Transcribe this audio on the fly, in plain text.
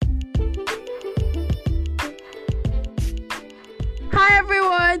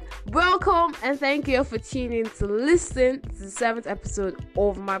and thank you for tuning in to listen to the 7th episode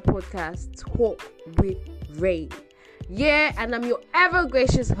of my podcast, Talk with Ray. Yeah, and I'm your ever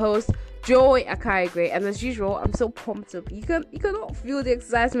gracious host, Joy Akai Gray, and as usual, I'm so pumped up. You cannot feel the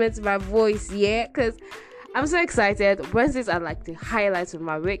excitement in my voice, yeah, because I'm so excited. Wednesdays are like the highlights of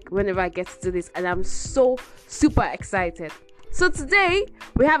my week whenever I get to do this, and I'm so super excited. So today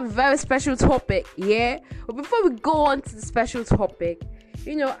we have a very special topic, yeah. But before we go on to the special topic,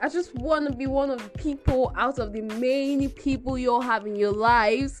 I just want to be one of the people out of the many people you all have in your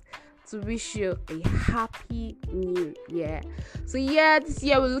lives to wish you a happy new year. So this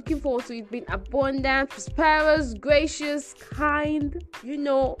year we're looking forward to it being abundant, prosperous, gracious, kind. We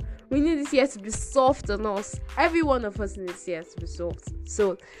need this year to be soft on us. Every one of us in this year to be soft.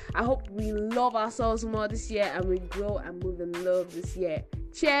 So I hope we love ourselves more this year and we grow and move in love this year.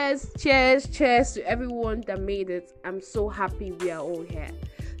 Cheers to everyone that made it. I'm so happy we are all here.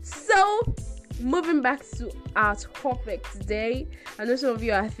 So moving back to our topic today. I know some of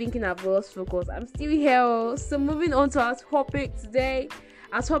you are thinking I've lost focus. I'm still here. So moving on to our topic today.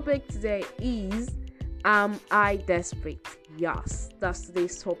 Our topic today is, am I desperate? Yes, that's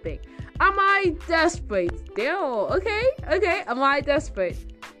today's topic. Am I desperate? Okay. Am I desperate?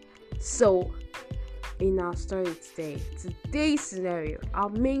 So, in our story today's scenario, our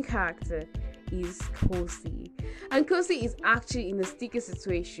main character is Kosi. And Kosi is actually in a sticky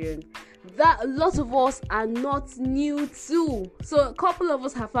situation that a lot of us are not new to. So, a couple of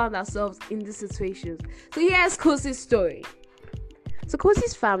us have found ourselves in these situations. So, here's Kosi's story. So,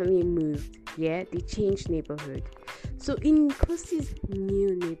 Kosi's family moved. They changed neighborhood. So in Kosi's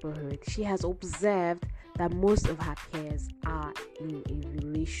new neighborhood, she has observed that most of her peers are in a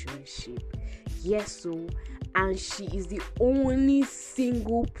relationship. And she is the only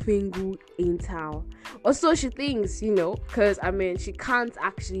single Pringle in town. Or so she thinks, because she can't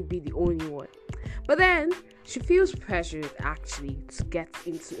actually be the only one. But then she feels pressured actually to get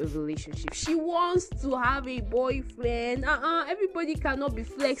into a relationship. She wants to have a boyfriend. Everybody cannot be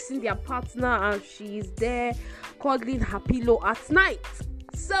flexing their partner and she's there cuddling her pillow at night.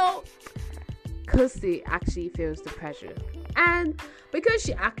 So Kosi actually feels the pressure. And because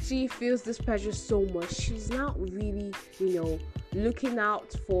she actually feels this pressure so much, she's not really, looking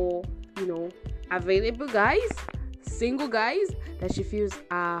out for, available guys, single guys that she feels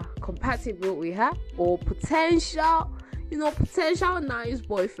are compatible with her or potential nice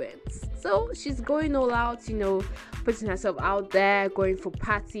boyfriends. So she's going all out, putting herself out there, going for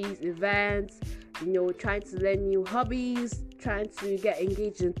parties, events, trying to learn new hobbies, trying to get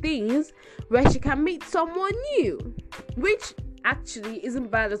engaged in things where she can meet someone new, which actually isn't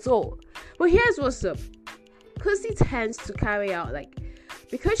bad at all. But here's what's up. Kosi tends to carry out,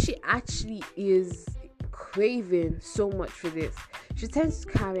 because she actually is craving so much for this, she tends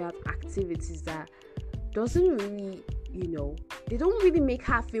to carry out activities that doesn't really, they don't really make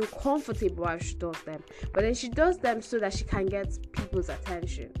her feel comfortable while she does them. But then she does them so that she can get people's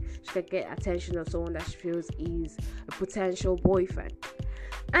attention. She can get attention of someone that she feels is a potential boyfriend.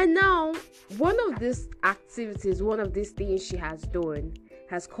 And now, one of these activities, one of these things she has done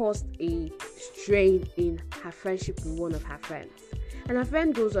has caused a strain in her friendship with one of her friends. And her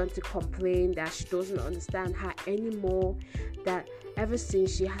friend goes on to complain that she doesn't understand her anymore, that ever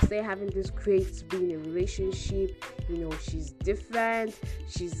since she has started having this crave to be in a relationship, she's different,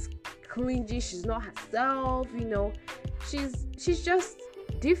 she's clingy, she's not herself, she's just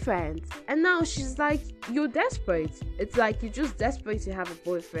different. And now she's like, you're desperate. It's like you're just desperate to have a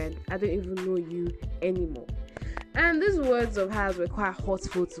boyfriend. I don't even know you anymore. And these words of hers were quite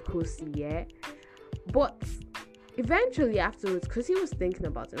hurtful to Kosi, but eventually afterwards, because he was thinking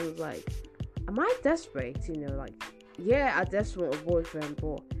about it, I was like, am I desperate? I just want a boyfriend,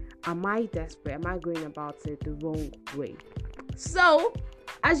 but am I desperate? Am I going about it the wrong way? So,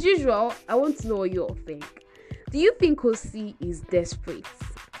 as usual, I want to know what you all think. Do you think Kosi is desperate?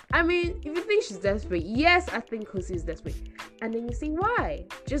 If you think she's desperate, yes, I think Kosi is desperate. And then you say, why?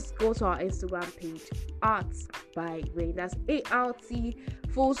 Just go to our Instagram page, Arts by Ray. That's ART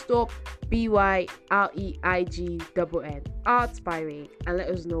full stop BYREIGNN. Arts by Ray. And let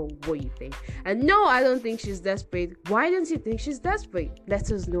us know what you think. And no, I don't think she's desperate. Why don't you think she's desperate?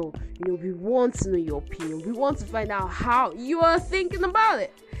 Let us know. We want to know your opinion. We want to find out how you are thinking about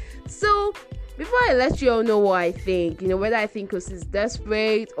it. So, before I let you all know what I think, whether I think Kosi is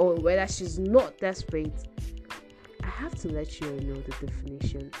desperate or whether she's not desperate, I have to let you all know the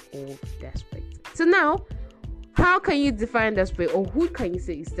definition of desperate. So now, how can you define desperate, or who can you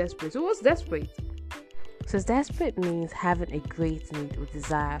say is desperate? So what's desperate? So desperate means having a great need or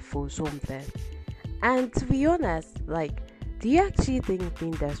desire for something. And to be honest, Do you actually think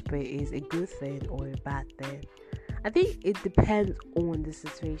being desperate is a good thing or a bad thing? I think it depends on the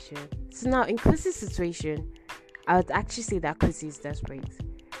situation. So now, in Chrissy's situation, I would actually say that Chrissy is desperate.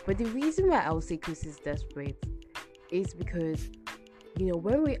 But the reason why I would say Chrissy is desperate is because,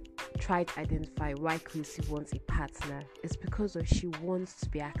 when we try to identify why Chrissy wants a partner, it's because she wants to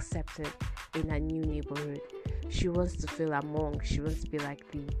be accepted in a new neighborhood. She wants to feel among. She wants to be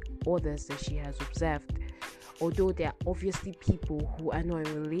like the others that she has observed. Although there are obviously people who are not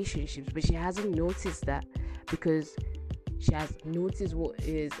in relationships, but she hasn't noticed that because she has noticed what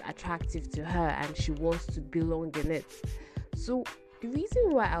is attractive to her and she wants to belong in it. So the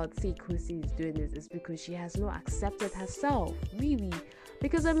reason why I would say Chrissy is doing this is because she has not accepted herself, really.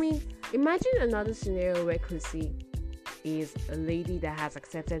 Because imagine another scenario where Chrissy is a lady that has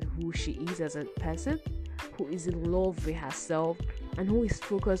accepted who she is as a person, who is in love with herself, and who is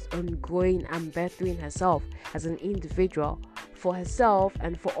focused on growing and bettering herself as an individual for herself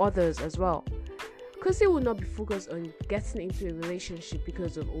and for others as well. Chrissy will not be focused on getting into a relationship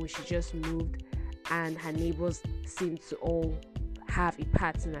because of, she just moved and her neighbors seem to all have a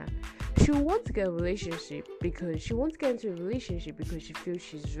partner. She will want to get a relationship because she wants to get into a relationship because she feels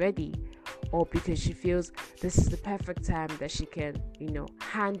she's ready, or because she feels this is the perfect time that she can,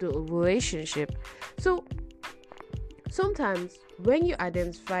 handle a relationship. So sometimes when you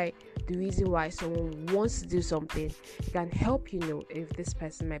identify the reason why someone wants to do something, it can help you know if this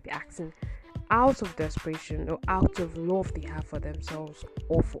person might be acting out of desperation or out of love they have for themselves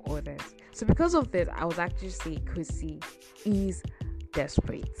or for others. So because of this, I would actually say Chrissy is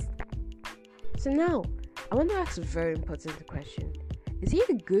desperate. So now, I want to ask a very important question. Is it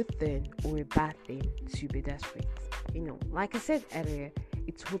a good thing or a bad thing to be desperate? Like I said earlier,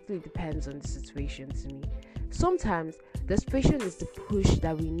 it totally depends on the situation to me. Sometimes desperation is the push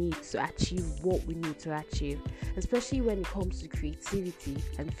that we need to achieve what we need to achieve, especially when it comes to creativity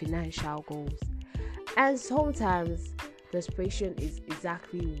and financial goals. And sometimes desperation is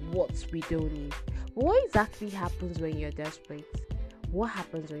exactly what we don't need. But what exactly happens when you're desperate? What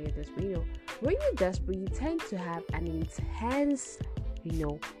happens when you're desperate? When you're desperate, you tend to have an intense,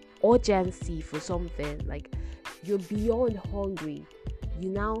 urgency for something. Like you're beyond hungry. You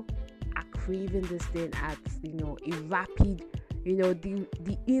now are craving this thing at, a rapid,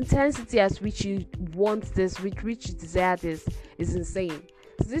 the intensity at which you want this, which you desire this is insane.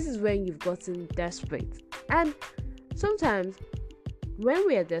 So this is when you've gotten desperate. And sometimes when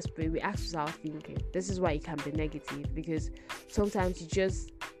we are desperate, we ask without thinking. This is why it can be negative, because sometimes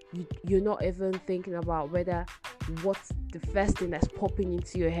you're not even thinking about whether what the first thing that's popping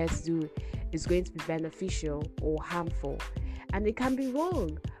into your head to do is going to be beneficial or harmful. And it can be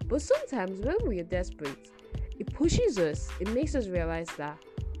wrong. But sometimes when we are desperate, it pushes us, it makes us realize that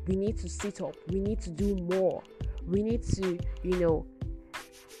we need to sit up, we need to do more, we need to,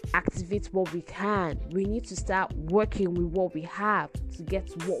 activate what we can, we need to start working with what we have to get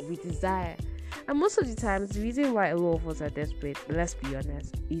to what we desire. And most of the times, the reason why a lot of us are desperate, let's be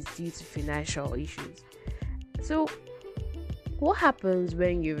honest, is due to financial issues. So what happens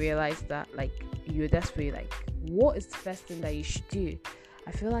when you realize that you're desperate? What is the first thing that you should do?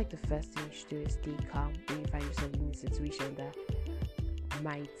 I feel like the first thing you should do is stay calm when you find yourself in a situation that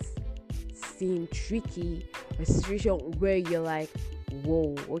might seem tricky, or a situation where you're like,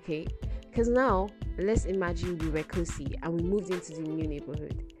 whoa, okay. Because now, let's imagine we were Kosi and we moved into the new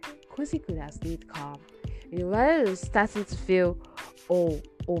neighborhood. Kosi could have stayed calm. Rather than starting to feel, oh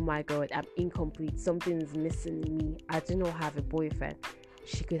my God, I'm incomplete, something is missing in me, I do not have a boyfriend.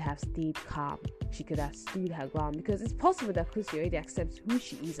 She could have stayed calm. She could have stood her ground, because it's possible that Kosi already accepts who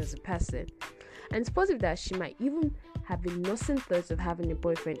she is as a person. And it's possible that she might even have been nursing thoughts of having a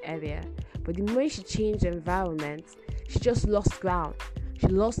boyfriend earlier. But the moment she changed the environment, she just lost ground. She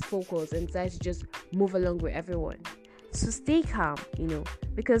lost focus and decided to just move along with everyone. So stay calm,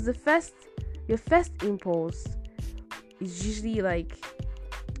 because your first impulse is usually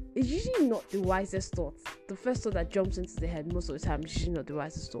not the wisest thought. The first thought that jumps into the head most of the time is usually not the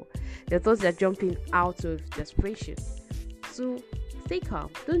wisest thought. The thoughts that are jumping out of desperation. So stay calm.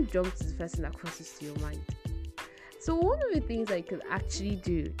 Don't jump to the first thing that crosses to your mind. So one of the things I could actually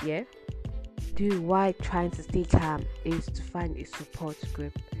do while trying to stay calm is to find a support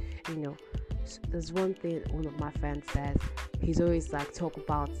group. There's one thing one of my friends says. He's always talk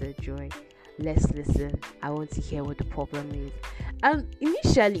about it, Joy. Let's listen. I want to hear what the problem is. And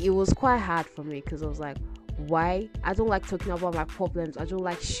initially, it was quite hard for me because I was like, why? I don't like talking about my problems. I don't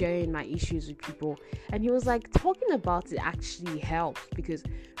like sharing my issues with people. And he was like, talking about it actually helps, because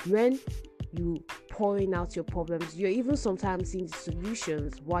when you pouring out your problems. You're even sometimes seeing the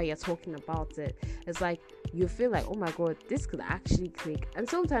solutions while you're talking about it. It's like you feel like, oh my god, this could actually click. And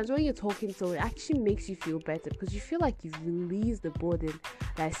sometimes when you're talking to it actually makes you feel better because you feel like you've released the burden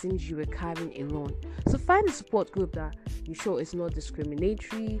that it seems you were carrying alone. So find a support group that you sure it's not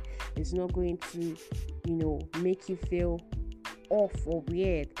discriminatory, it's not going to, make you feel off or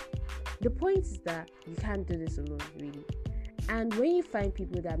weird. The point is that you can't do this alone, really. And when you find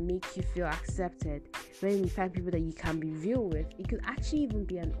people that make you feel accepted, when you find people that you can be real with, it could actually even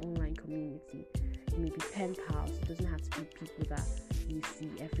be an online community. It may be pen pals. It doesn't have to be people that you see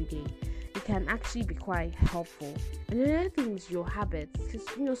every day. It can actually be quite helpful. And another thing is your habits.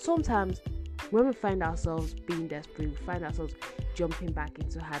 Because, sometimes when we find ourselves being desperate, we find ourselves jumping back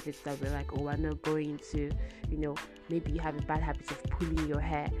into habits that we're like, oh, we're not going to, maybe you have a bad habit of pulling your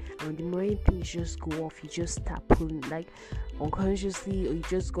hair. And the moment things just go off, you just start pulling, like unconsciously, or you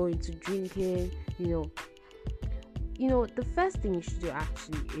just go into drinking, the first thing you should do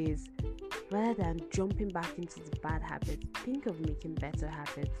actually is, rather than jumping back into the bad habits, think of making better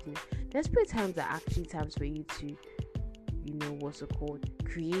habits. Desperate times are actually times for you to,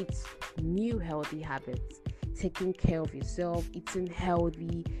 create new healthy habits. Taking care of yourself, eating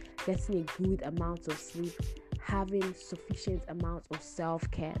healthy, getting a good amount of sleep, having sufficient amount of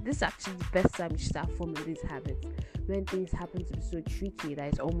self-care. This is actually the best time you start forming these habits, when things happen to be so tricky that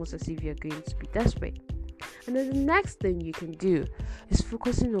it's almost as if you're going to be desperate. And then the next thing you can do is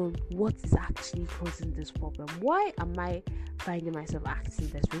focusing on what is actually causing this problem. Why am I finding myself acting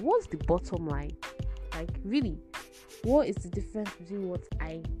desperate? What's the bottom line? Like, really, what is the difference between what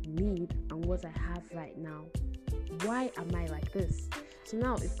I need and what I have right now? Why am I like this? So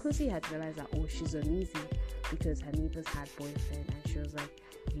now, if Kosi had realized that, she's uneasy because her neighbors had boyfriend, and she was like,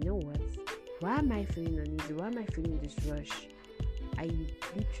 you know what? Why am I feeling uneasy? Why am I feeling this rush? I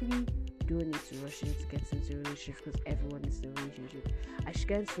literally don't need to rush in to get into a relationship because everyone is in a relationship. I should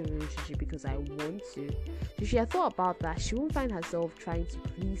get into a relationship because I want to. So she had thought about that. She won't find herself trying to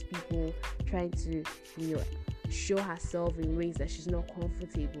please people, trying to, show herself in ways that she's not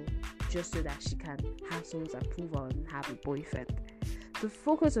comfortable, just so that she can have someone's approval and have a boyfriend. So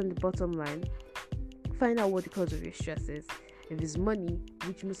focus on the bottom line. Find out what the cause of your stress is. If it's money,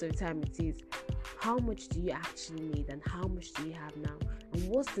 which most of the time it is, how much do you actually need and how much do you have now? And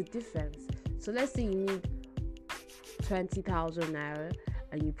what's the difference? So let's say you need 20,000 naira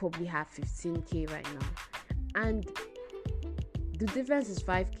and you probably have 15k right now. And the difference is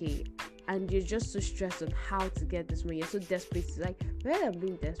 5k. And you're just so stressed on how to get this money. You're so desperate. It's like, rather than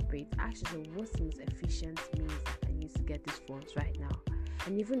being desperate, actually, what's the most efficient means that I use to get these funds right now?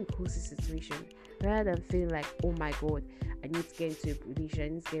 And even in Kosi's situation, rather than feeling like, oh my god, I need to get into a relationship, I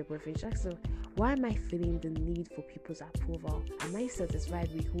need to get a boyfriend. So why am I feeling the need for people's approval? Am I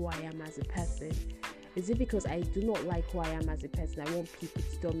satisfied with who I am as a person? Is it because I do not like who I am as a person? I want people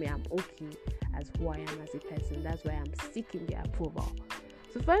to tell me I'm okay as who I am as a person. That's why I'm seeking their approval.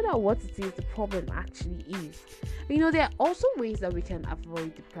 So find out what it is the problem actually is. There are also ways that we can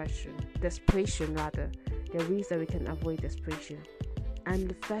avoid desperation rather. There are ways that we can avoid desperation. And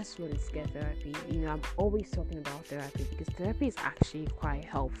the first one is get therapy. I'm always talking about therapy because therapy is actually quite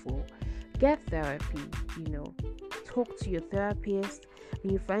helpful. Get therapy, talk to your therapist,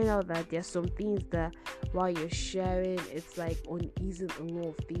 and you find out that there's some things that while you're sharing, it's like uneasing a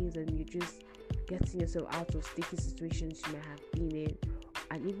lot of things, and you're just getting yourself out of sticky situations you may have been in.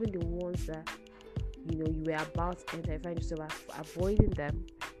 And even the ones that, you were about to enter, you find yourself avoiding them.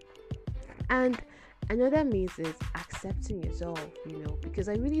 And another means is accepting yourself, because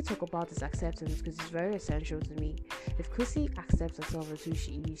I really talk about this acceptance because it's very essential to me. If Kosi accepts herself as who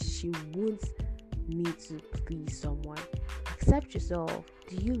she is, she won't need to please someone. Accept yourself.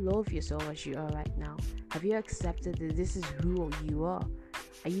 Do you love yourself as you are right now? Have you accepted that this is who you are?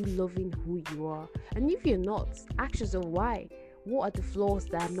 Are you loving who you are? And if you're not, ask yourself why. What are the flaws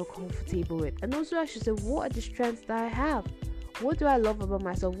that I'm not comfortable with? And also ask yourself, what are the strengths that I have? What do I love about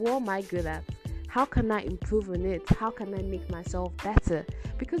myself? What am I good at? How can I improve on it? How can I make myself better?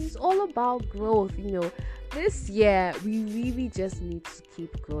 Because it's all about growth. This year we really just need to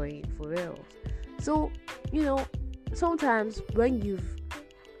keep growing for real. So, sometimes when you've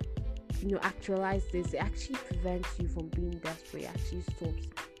actualize this, it actually prevents you from being desperate. It actually stops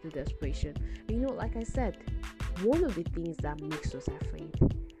the desperation. Like I said, one of the things that makes us afraid,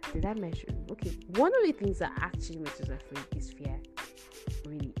 did I mention? Okay, one of the things that actually makes us afraid is fear.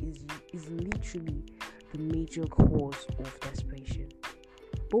 Really, is literally the major cause of desperation.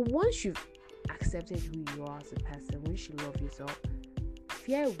 But once you've accepted who you are as a person, once you love yourself,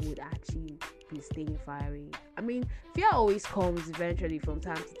 fear would actually be staying far away. I mean, fear always comes eventually from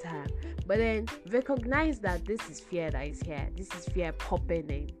time to time, but then recognize that this is fear that is here. This is fear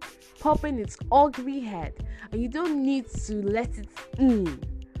popping its ugly head, and you don't need to let it in.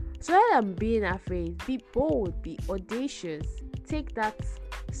 So rather than being afraid, be bold, be audacious, take that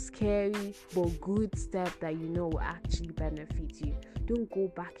scary but good step that you know will actually benefit you. Don't go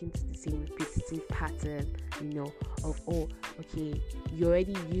back into the same repetitive pattern, of you're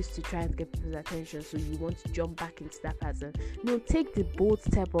already used to trying to get people's attention, so you want to jump back into that pattern. No, take the bold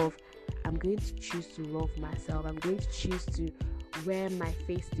step of, I'm going to choose to love myself. I'm going to choose to wear my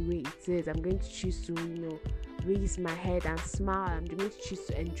face the way it is. I'm going to choose to, raise my head and smile. I'm going to choose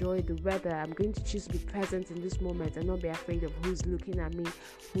to enjoy the weather. I'm going to choose to be present in this moment and not be afraid of who's looking at me,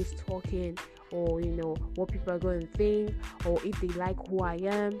 who's talking, or what people are going to think, or if they like who I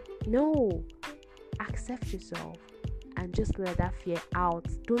am. No, accept yourself and just let that fear out.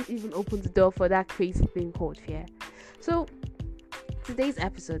 Don't even open the door for that crazy thing called fear. So today's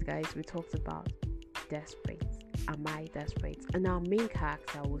episode, guys, we talked about desperate. Am I desperate? And our main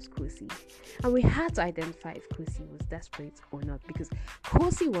character was Kosi. And we had to identify if Kosi was desperate or not, because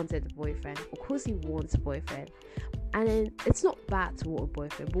Kosi wanted a boyfriend, or Kosi wants a boyfriend. And then it's not bad to want a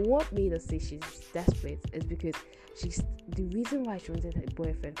boyfriend, but what made us say she's desperate is because the reason why she wanted a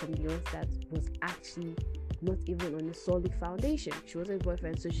boyfriend from the onset was actually not even on a solid foundation. She wanted a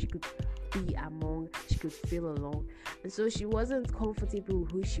boyfriend so she could be among, she could feel alone, and so she wasn't comfortable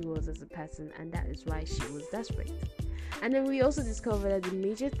with who she was as a person, and that is why she was desperate. And then we also discovered that the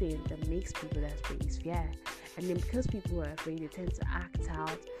major thing that makes people desperate is fear. And then because people are afraid, they tend to act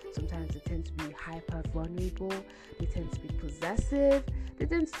out. Sometimes they tend to be hyper vulnerable, they tend to be possessive, they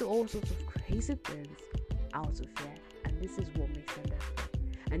tend to do all sorts of crazy things out of fear, and this is what makes them desperate.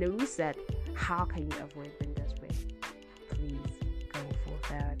 And then we said, how can you avoid being desperate? Please go for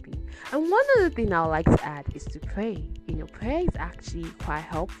therapy. And one other thing I would like to add is to pray. Prayer is actually quite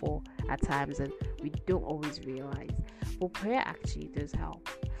helpful at times, and we don't always realize, but prayer actually does help.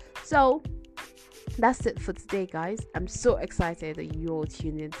 So that's it for today, guys. I'm so excited that you all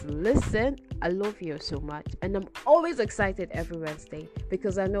tuned in to listen. I love you so much, and I'm always excited every Wednesday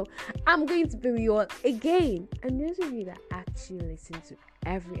because I know I'm going to be with you all again. And those of you that actually listen to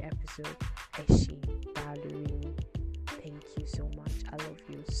every episode, Eshi Ballerini, thank you so much. I love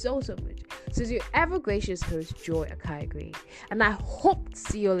you so much. So your ever gracious host, Joy Akai, and I hope to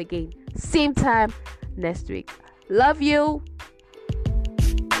see you all again same time next week. Love you.